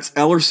 and that's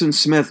Ellerson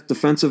Smith,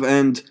 defensive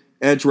end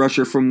edge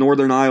rusher from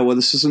Northern Iowa.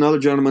 This is another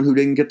gentleman who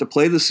didn't get to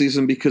play this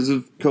season because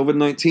of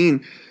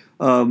COVID-19.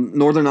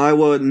 Northern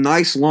Iowa,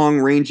 nice,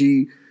 long,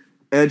 rangy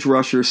edge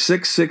rusher,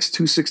 6'6",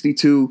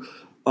 262,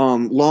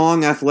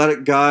 long,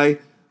 athletic guy.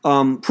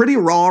 Pretty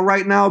raw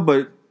right now,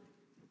 but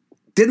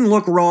didn't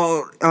look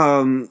raw.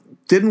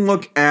 Didn't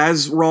look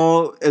as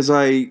raw as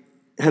I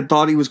had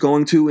thought he was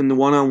going to in the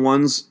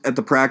one-on-ones at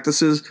the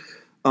practices.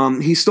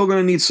 He's still going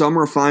to need some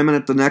refinement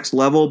at the next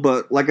level,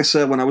 but like I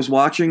said, when I was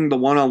watching the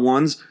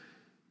one-on-ones,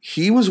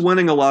 he was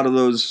winning a lot of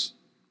those,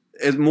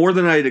 more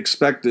than I had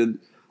expected.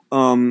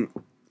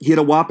 He had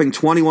a whopping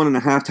 21 and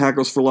a half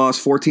tackles for loss,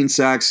 14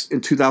 sacks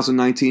in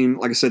 2019.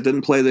 Like I said,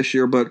 didn't play this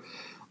year, but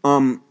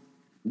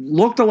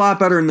looked a lot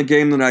better in the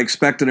game than I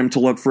expected him to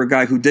look for a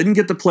guy who didn't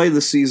get to play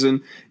this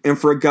season and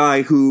for a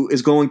guy who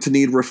is going to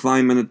need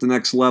refinement at the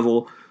next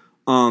level.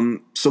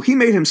 So he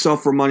made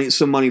himself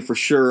some money for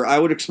sure. I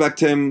would expect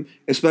him,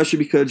 especially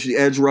because the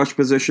edge rush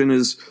position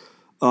is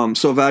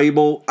so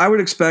valuable, I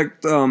would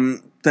expect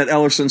that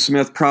Ellerson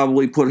Smith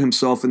probably put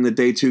himself in the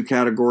day 2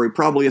 category,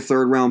 probably a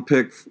 3rd-round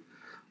pick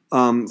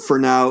for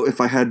now,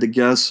 if I had to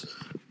guess,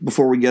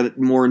 before we get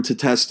more into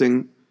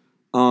testing.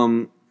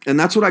 And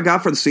that's what I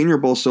got for the Senior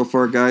Bowl so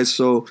far, guys.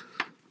 So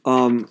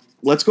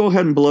let's go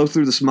ahead and blow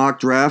through this mock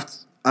draft.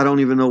 I don't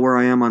even know where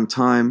I am on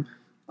time.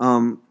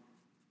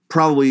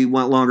 Probably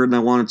went longer than I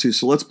wanted to,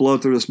 so let's blow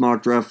through this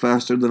mock draft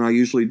faster than I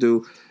usually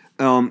do.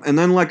 And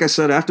then, like I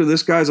said, after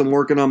this, guys, I'm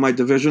working on my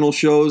divisional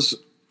shows,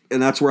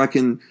 and that's where I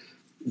can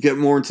get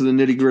more into the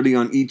nitty-gritty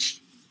on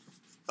each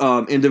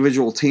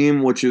individual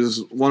team, which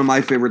is one of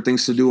my favorite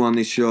things to do on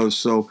these shows.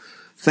 So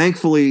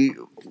thankfully,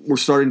 we're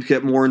starting to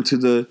get more into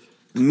the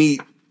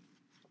meat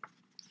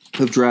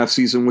of draft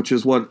season, which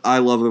is what I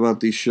love about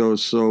these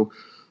shows. So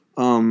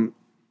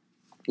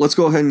let's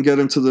go ahead and get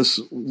into this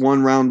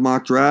 1-round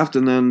mock draft,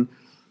 and then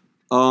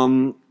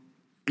I'll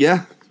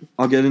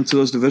get into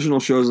those divisional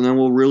shows, and then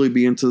we'll really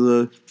be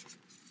into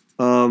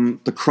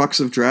the crux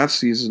of draft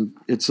season.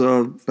 It's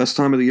best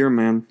time of the year,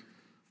 man.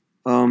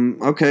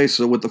 Okay,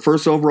 so with the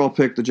first overall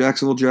pick, the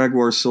Jacksonville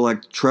Jaguars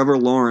select Trevor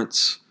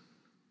Lawrence,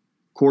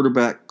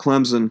 quarterback,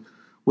 Clemson.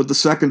 With the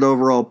second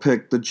overall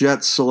pick, the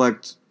Jets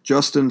select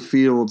Justin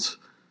Fields.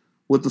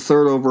 With the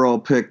third overall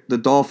pick, the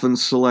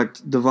Dolphins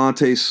select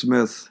Devontae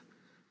Smith.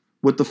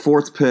 With the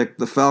fourth pick,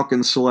 the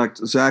Falcons select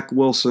Zach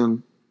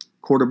Wilson,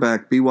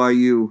 quarterback,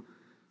 BYU.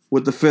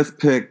 With the fifth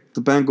pick,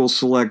 the Bengals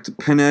select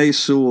Penei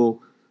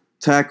Sewell,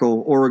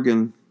 tackle,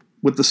 Oregon.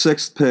 With the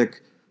sixth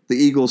pick, the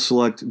Eagles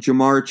select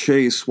Jamar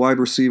Chase, wide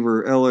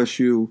receiver,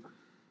 LSU.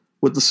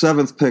 With the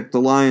seventh pick,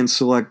 the Lions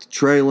select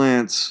Trey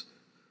Lance.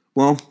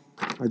 Well,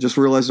 I just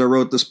realized I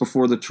wrote this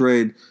before the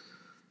trade.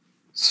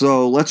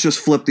 So let's just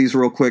flip these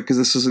real quick because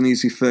this is an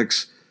easy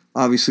fix.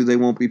 Obviously, they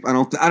won't be. I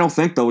don't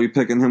think they'll be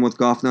picking him with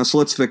Goff now. So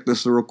let's fix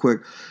this real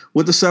quick.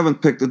 With the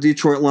seventh pick, the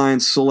Detroit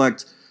Lions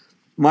select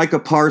Micah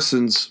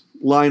Parsons,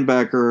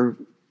 linebacker,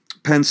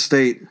 Penn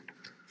State.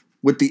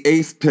 With the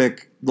eighth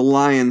pick, the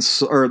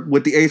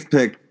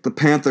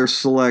Panthers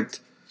select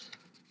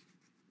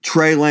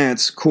Trey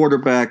Lance,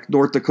 quarterback,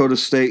 North Dakota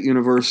State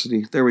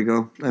University. There we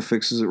go. That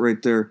fixes it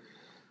right there.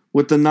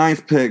 With the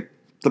ninth pick,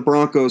 the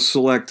Broncos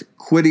select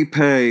Kwity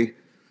Paye,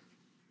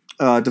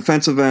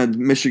 defensive end,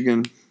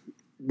 Michigan.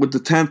 With the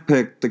 10th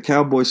pick, the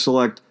Cowboys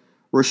select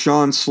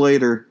Rashawn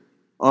Slater,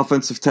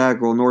 offensive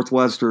tackle,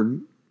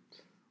 Northwestern.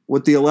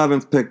 With the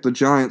 11th pick, the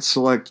Giants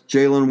select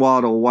Jalen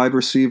Waddle, wide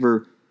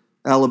receiver,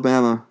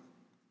 Alabama.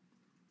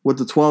 With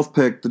the 12th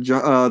pick, the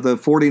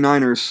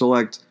 49ers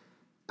select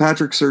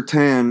Patrick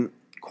Surtain,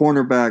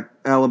 cornerback,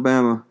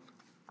 Alabama.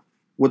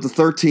 With the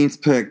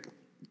 13th pick,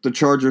 the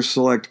Chargers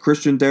select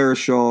Christian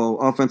Darrisaw,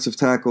 offensive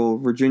tackle,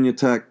 Virginia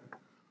Tech.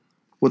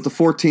 With the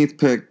 14th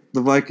pick,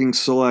 the Vikings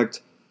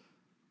select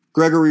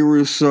Gregory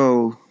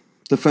Rousseau,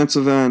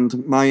 defensive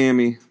end,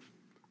 Miami.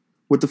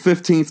 With the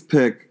 15th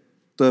pick,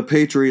 the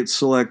Patriots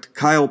select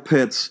Kyle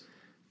Pitts,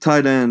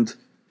 tight end,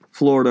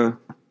 Florida.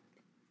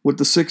 With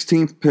the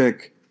 16th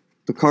pick,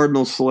 the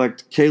Cardinals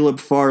select Caleb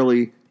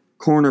Farley,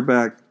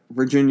 cornerback,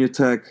 Virginia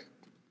Tech.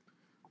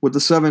 With the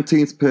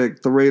 17th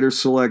pick, the Raiders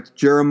select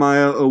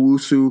Jeremiah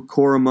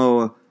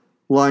Owusu-Koramoah,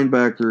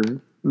 linebacker,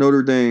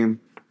 Notre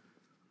Dame.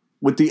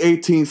 With the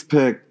 18th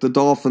pick, the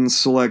Dolphins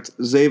select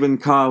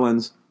Zaven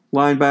Collins,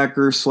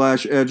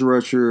 linebacker / edge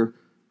rusher,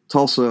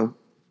 Tulsa.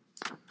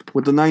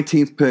 With the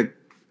 19th pick,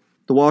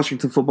 the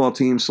Washington football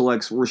team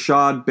selects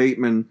Rashad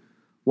Bateman,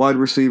 wide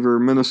receiver,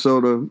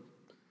 Minnesota.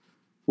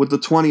 With the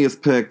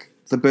 20th pick,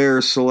 the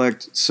Bears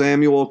select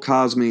Samuel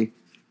Cosmi,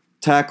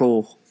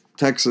 tackle,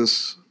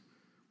 Texas.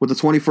 With the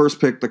 21st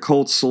pick, the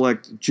Colts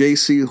select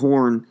J.C.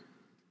 Horn,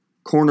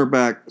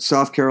 cornerback,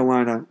 South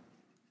Carolina.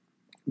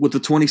 With the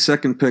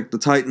 22nd pick, the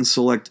Titans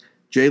select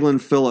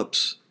Jalen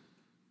Phillips,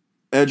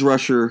 edge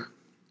rusher,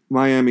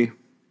 Miami.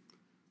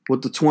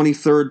 With the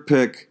 23rd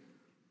pick,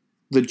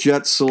 the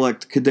Jets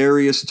select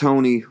Kadarius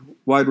Toney,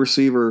 wide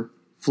receiver,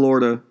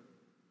 Florida.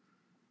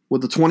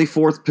 With the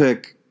 24th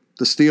pick,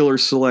 the Steelers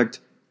select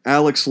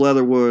Alex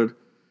Leatherwood,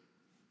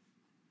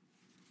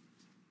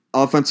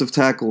 offensive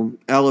tackle,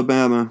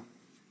 Alabama.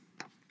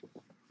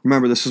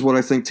 Remember, this is what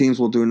I think teams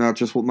will do, not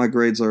just what my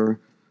grades are.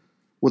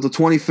 With the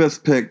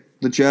 25th pick,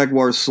 the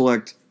Jaguars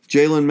select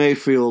Jalen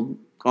Mayfield,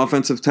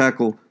 offensive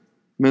tackle,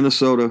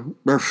 Minnesota.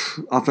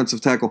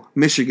 Offensive tackle,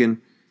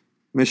 Michigan.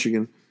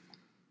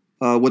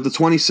 With the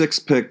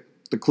 26th pick,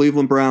 the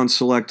Cleveland Browns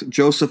select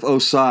Joseph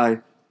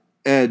Osai,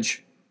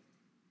 edge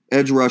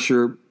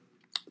rusher,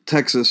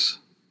 Texas.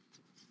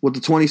 With the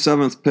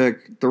 27th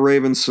pick, the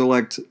Ravens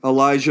select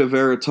Elijah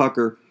Vera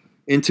Tucker,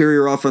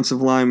 interior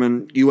offensive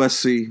lineman,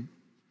 USC.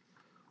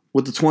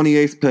 With the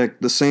 28th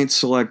pick, the Saints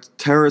select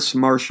Terrace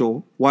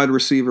Marshall, wide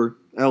receiver,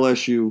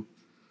 LSU.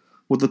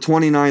 With the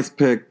 29th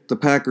pick, the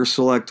Packers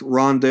select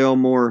Rondale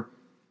Moore,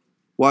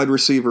 wide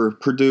receiver,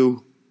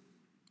 Purdue.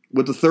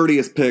 With the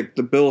 30th pick,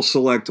 the Bills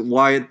select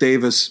Wyatt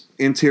Davis,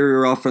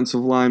 interior offensive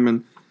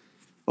lineman,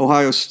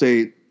 Ohio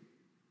State.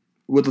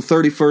 With the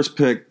 31st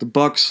pick, the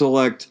Bucs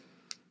select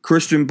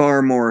Christian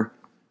Barmore,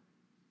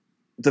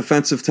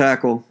 defensive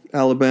tackle,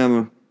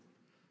 Alabama.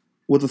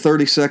 With the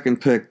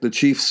 32nd pick, the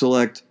Chiefs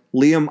select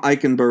Liam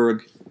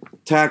Eichenberg,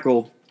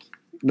 tackle,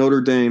 Notre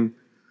Dame.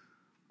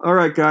 All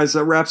right, guys,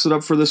 that wraps it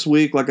up for this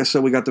week. Like I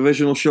said, we got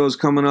divisional shows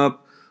coming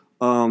up.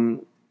 I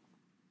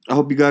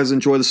hope you guys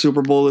enjoy the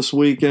Super Bowl this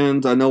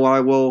weekend. I know I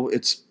will.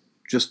 It's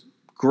just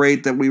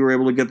great that we were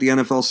able to get the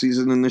NFL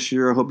season in this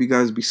year. I hope you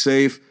guys be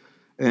safe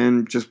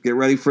and just get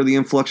ready for the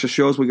influx of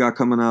shows we got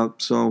coming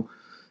out. So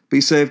be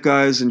safe,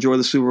 guys. Enjoy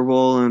the Super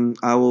Bowl, and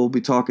I will be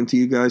talking to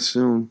you guys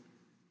soon.